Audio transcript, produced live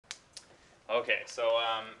Okay, so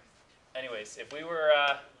anyways, if we were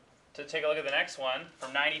to take a look at the next one,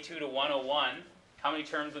 from 92 to 101, how many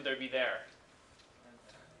terms would there be there?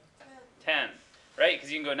 10, right?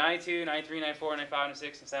 Because you can go 92, 93, 94, 95,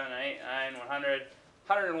 96, 97, 98, 9, 100,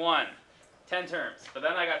 101. 10 terms. But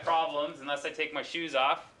then I got problems unless I take my shoes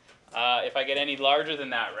off if I get any larger than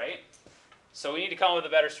that, right? So we need to come up with a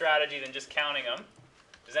better strategy than just counting them.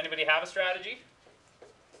 Does anybody have a strategy?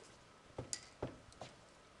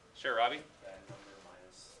 Sure, Robbie? That number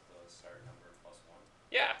minus the start number plus 1.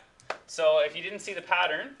 Yeah. So if you didn't see the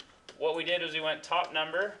pattern, what we did was we went top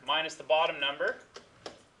number minus the bottom number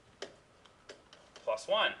plus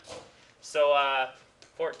 1. So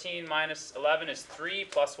 14 minus 11 is 3,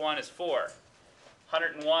 plus 1 is 4.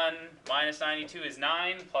 101 minus 92 is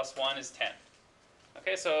 9, plus 1 is 10.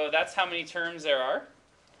 Okay, so that's how many terms there are.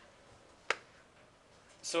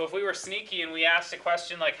 So if we were sneaky and we asked a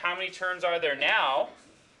question like, how many terms are there now?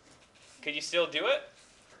 Could you still do it?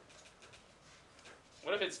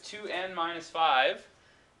 What if it's 2n minus 5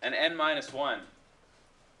 and n minus 1?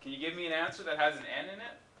 Can you give me an answer that has an n in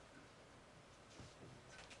it?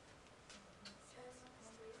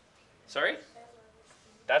 Sorry?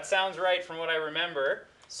 That sounds right from what I remember.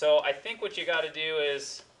 So I think what you got to do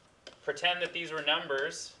is pretend that these were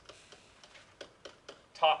numbers,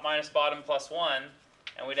 top minus bottom plus 1,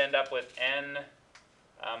 and we'd end up with n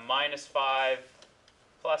minus 5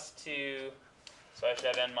 plus 2, so I should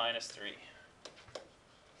have n minus 3.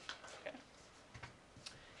 Okay.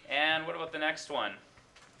 And what about the next one?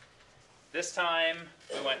 This time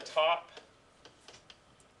we went top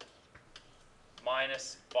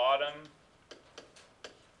minus bottom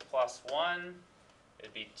plus 1.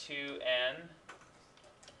 It'd be 2n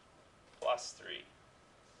plus 3.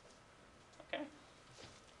 Okay?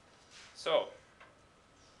 So,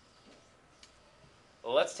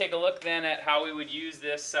 let's take a look then at how we would use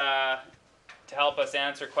this to help us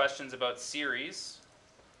answer questions about series.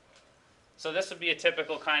 So this would be a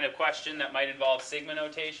typical kind of question that might involve sigma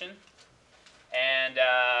notation. And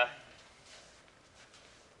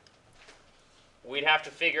we'd have to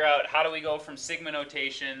figure out how do we go from sigma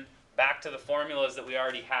notation back to the formulas that we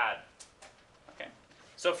already had. Okay.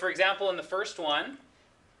 So for example, in the first one,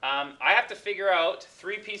 I have to figure out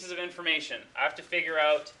 3 pieces of information. I have to figure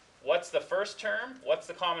out what's the first term, what's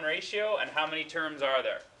the common ratio, and how many terms are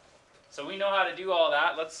there. So we know how to do all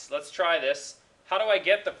that. Let's try this. How do I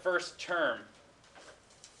get the first term?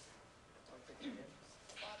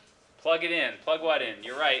 Plug it in. Plug what in?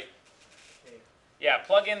 You're right. K. Yeah,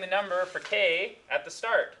 plug in the number for k at the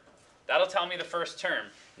start. That'll tell me the first term.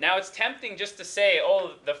 Now it's tempting just to say,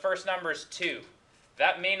 oh, the first number is 2.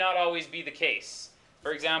 That may not always be the case.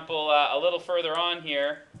 For example, a little further on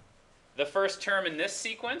here, the first term in this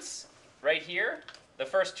sequence, right here, the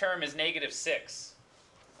first term is -6.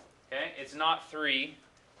 Okay, it's not 3.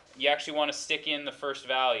 You actually want to stick in the first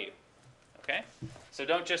value. Okay, so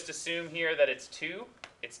don't just assume here that it's 2.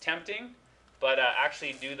 It's tempting, but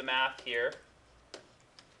actually do the math here,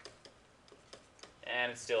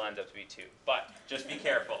 and it still ends up to be 2. But just be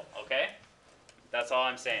careful, okay? That's all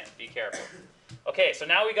I'm saying. Be careful. Okay, so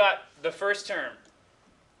now we got the first term.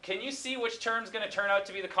 Can you see which term's going to turn out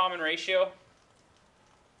to be the common ratio?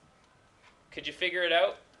 Could you figure it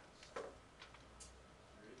out?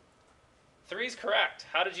 3 is correct.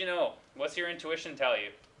 How did you know? What's your intuition tell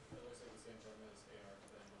you?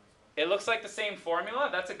 It looks like the same formula.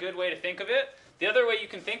 That's a good way to think of it. The other way you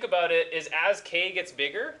can think about it is as k gets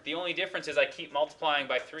bigger, the only difference is I keep multiplying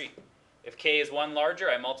by 3. If k is 1 larger,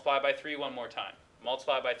 I multiply by 3 one more time.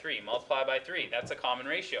 Multiply by 3, multiply by 3. That's a common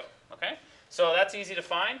ratio. Okay? So that's easy to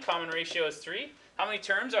find. Common ratio is 3. How many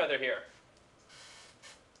terms are there here?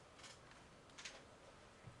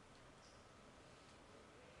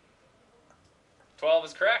 $12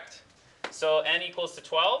 is correct. So n equals to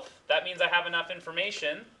 12. That means I have enough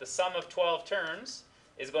information. The sum of 12 terms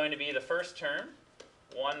is going to be the first term,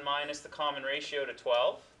 1 minus the common ratio to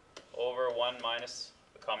 12, over 1 minus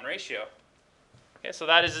the common ratio. Okay, so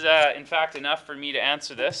that is in fact enough for me to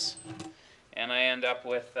answer this. And I end up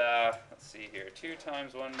with, let's see here, 2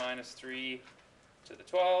 times 1 minus 3 to the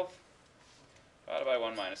 12, divided by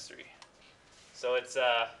 1 minus 3. So it's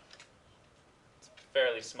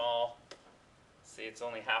fairly small. See, it's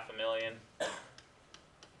only 500,000.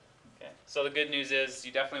 Okay, so the good news is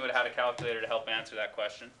you definitely would have had a calculator to help answer that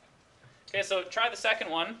question. Okay, so try the second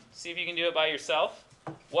one. See if you can do it by yourself.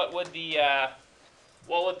 What would the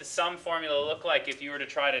sum formula look like if you were to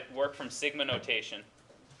try to work from sigma notation?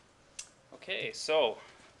 Okay, so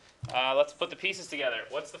let's put the pieces together.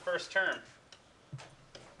 What's the first term?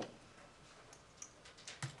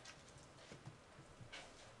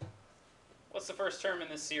 What's the first term in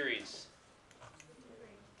this series?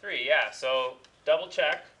 3, yeah. So double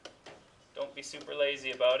check. Don't be super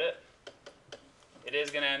lazy about it. It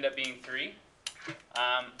is going to end up being 3.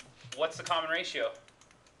 What's the common ratio?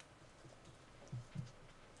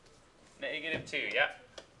 -2, yeah.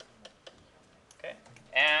 Okay.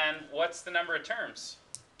 And what's the number of terms?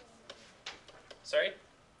 Sorry?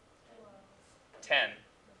 10.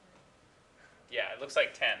 Yeah, it looks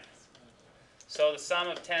like 10. So the sum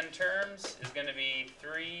of 10 terms is going to be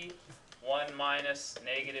 3, 1 minus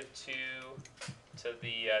 -2 to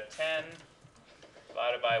the 10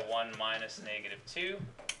 divided by 1 minus -2.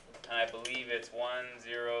 And I believe it's 1,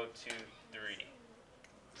 0, 2, 3.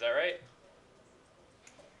 Is that right?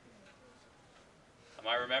 Am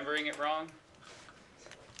I remembering it wrong?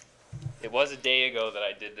 It was a day ago that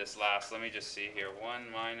I did this last. Let me just see here. 1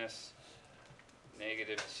 minus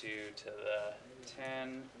 -2 to the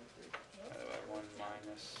 10. Divided by 1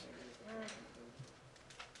 minus.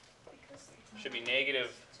 Should be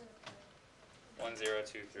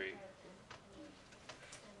 -1023.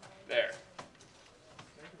 There.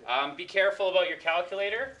 Be careful about your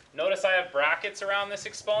calculator. Notice I have brackets around this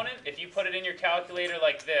exponent. If you put it in your calculator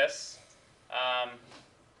like this,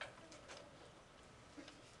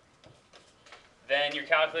 then your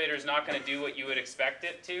calculator is not going to do what you would expect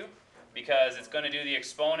it to, because it's going to do the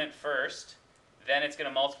exponent first, then it's going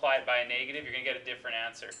to multiply it by a negative. You're going to get a different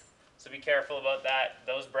answer. So be careful about that.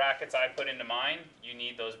 Those brackets I put into mine, you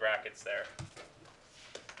need those brackets there.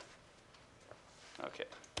 Okay.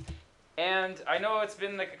 And I know it's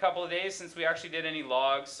been like a couple of days since we actually did any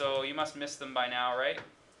logs, so you must miss them by now, right?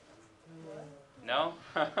 No?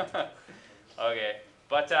 Okay.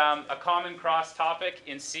 But a common cross topic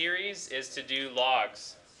in series is to do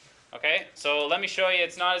logs. Okay? So let me show you.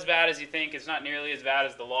 It's not as bad as you think. It's not nearly as bad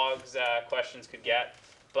as the logs questions could get.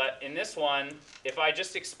 But in this one, if I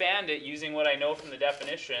just expand it using what I know from the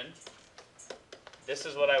definition, this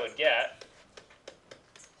is what I would get.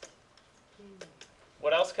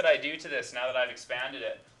 What else could I do to this now that I've expanded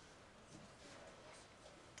it?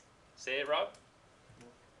 Say it, Rob?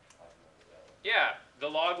 Yeah, the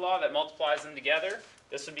log law that multiplies them together.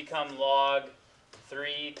 This would become log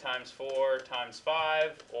 3 times 4 times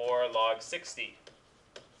 5, or log 60.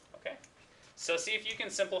 Okay. So see if you can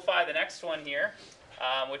simplify the next one here,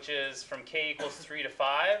 which is from k equals 3 to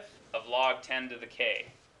 5 of log 10 to the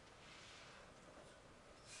k.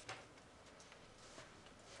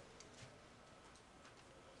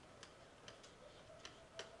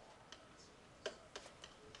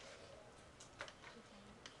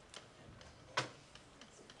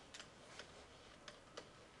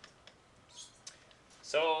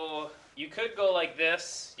 So you could go like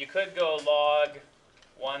this. You could go log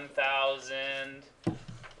 1,000,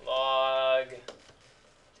 log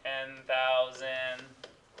 10,000,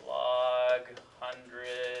 log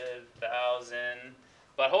 100,000.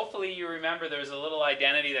 But hopefully you remember there's a little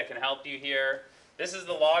identity that can help you here. This is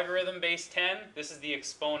the logarithm base 10. This is the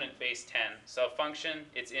exponent base 10. So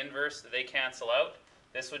function, its inverse, they cancel out.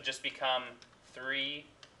 This would just become 3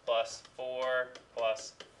 plus 4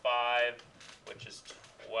 plus 5, which is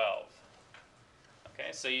 12.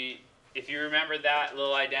 Okay, so if you remember that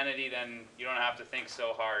little identity, then you don't have to think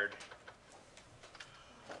so hard.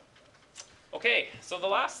 Okay, so the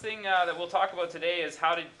last thing that we'll talk about today is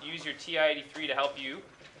how to use your TI-83 to help you.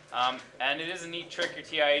 And it is a neat trick your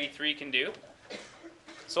TI-83 can do.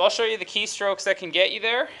 So I'll show you the keystrokes that can get you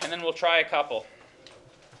there, and then we'll try a couple.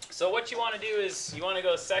 So what you want to do is you want to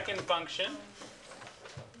go second function,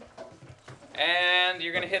 and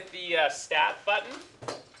you're going to hit the stat button,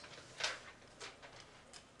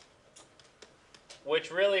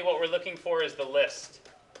 which really what we're looking for is the list.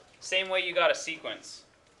 Same way you got a sequence.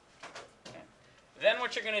 Okay. Then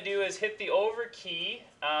what you're going to do is hit the over key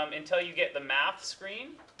until you get the math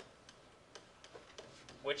screen,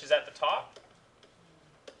 which is at the top.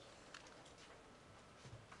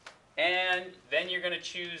 And then you're going to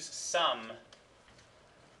choose sum.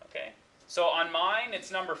 Okay. So on mine,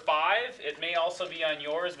 it's number 5. It may also be on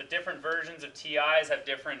yours, but different versions of TIs have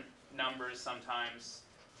different numbers sometimes.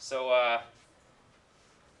 So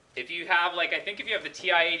if you have, like, I think if you have the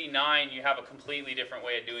TI-89, you have a completely different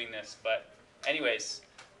way of doing this. But anyways,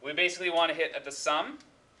 we basically want to hit at the sum.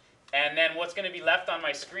 And then what's going to be left on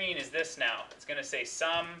my screen is this now. It's going to say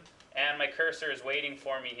sum, and my cursor is waiting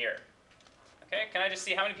for me here. Okay, can I just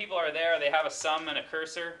see how many people are there? They have a sum and a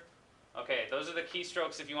cursor. Okay, those are the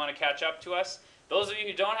keystrokes if you want to catch up to us. Those of you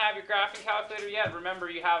who don't have your graphing calculator yet, remember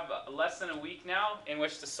you have less than a week now in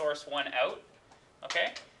which to source one out.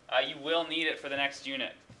 Okay, you will need it for the next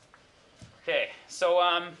unit. Okay, so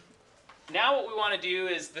now what we want to do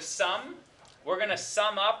is the sum. We're going to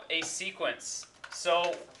sum up a sequence.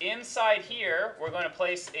 So inside here, we're going to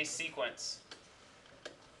place a sequence.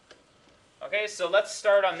 Okay, so let's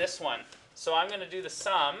start on this one. So I'm going to do the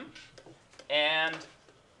sum and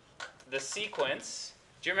the sequence.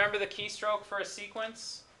 Do you remember the keystroke for a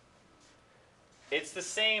sequence? It's the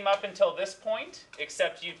same up until this point,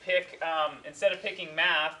 except you pick, instead of picking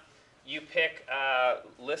math, you pick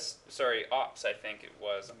ops, I think it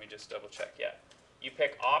was. Let me just double check, yeah. You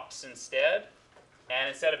pick ops instead, and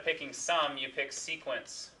instead of picking sum, you pick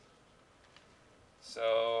sequence.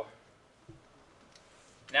 So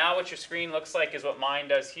now what your screen looks like is what mine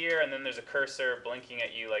does here, and then there's a cursor blinking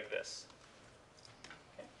at you like this.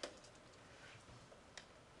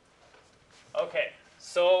 Okay,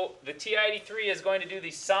 so the TI-83 is going to do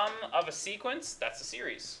the sum of a sequence. That's a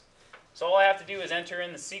series. So all I have to do is enter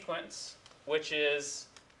in the sequence, which is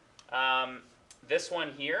this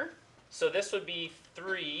one here. So this would be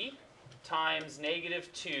 3 times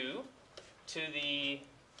 -2 to the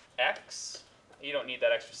x. You don't need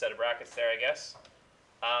that extra set of brackets there, I guess.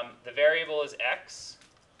 The variable is x.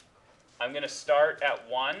 I'm going to start at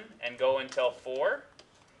 1 and go until 4.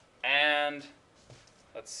 And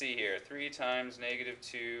let's see here. 3 times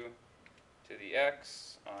 -2 to the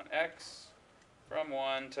x on x from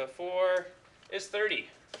 1 to 4 is 30.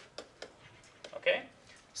 Okay?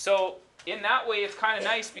 So in that way, it's kind of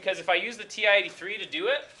nice because if I use the TI-83 to do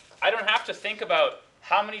it, I don't have to think about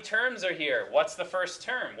how many terms are here, what's the first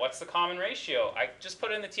term, what's the common ratio. I just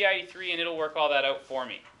put in the TI-83 and it'll work all that out for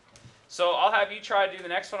me. So I'll have you try to do the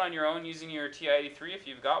next one on your own using your TI-83 if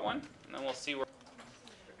you've got one, and then we'll see where.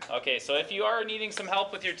 Okay, so if you are needing some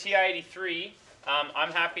help with your TI-83,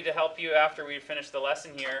 I'm happy to help you after we finish the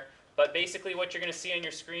lesson here. But basically what you're going to see on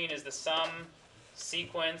your screen is the sum,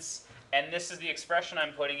 sequence, and this is the expression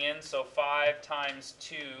I'm putting in. So 5 times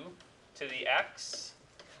 2 to the x.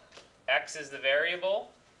 X is the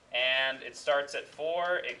variable, and it starts at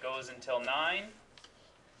 4. It goes until 9.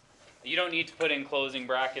 You don't need to put in closing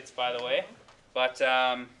brackets, by the way. But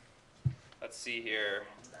let's see here.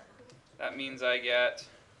 That means I get,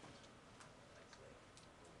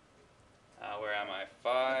 where am I?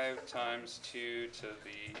 5 times 2 to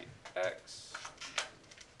the x.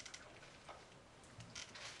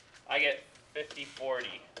 I get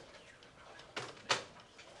 50/40.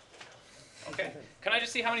 Okay. Can I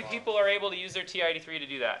just see how many people are able to use their TI-83 to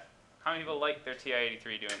do that? How many people like their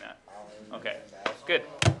TI-83 doing that? Okay. Good.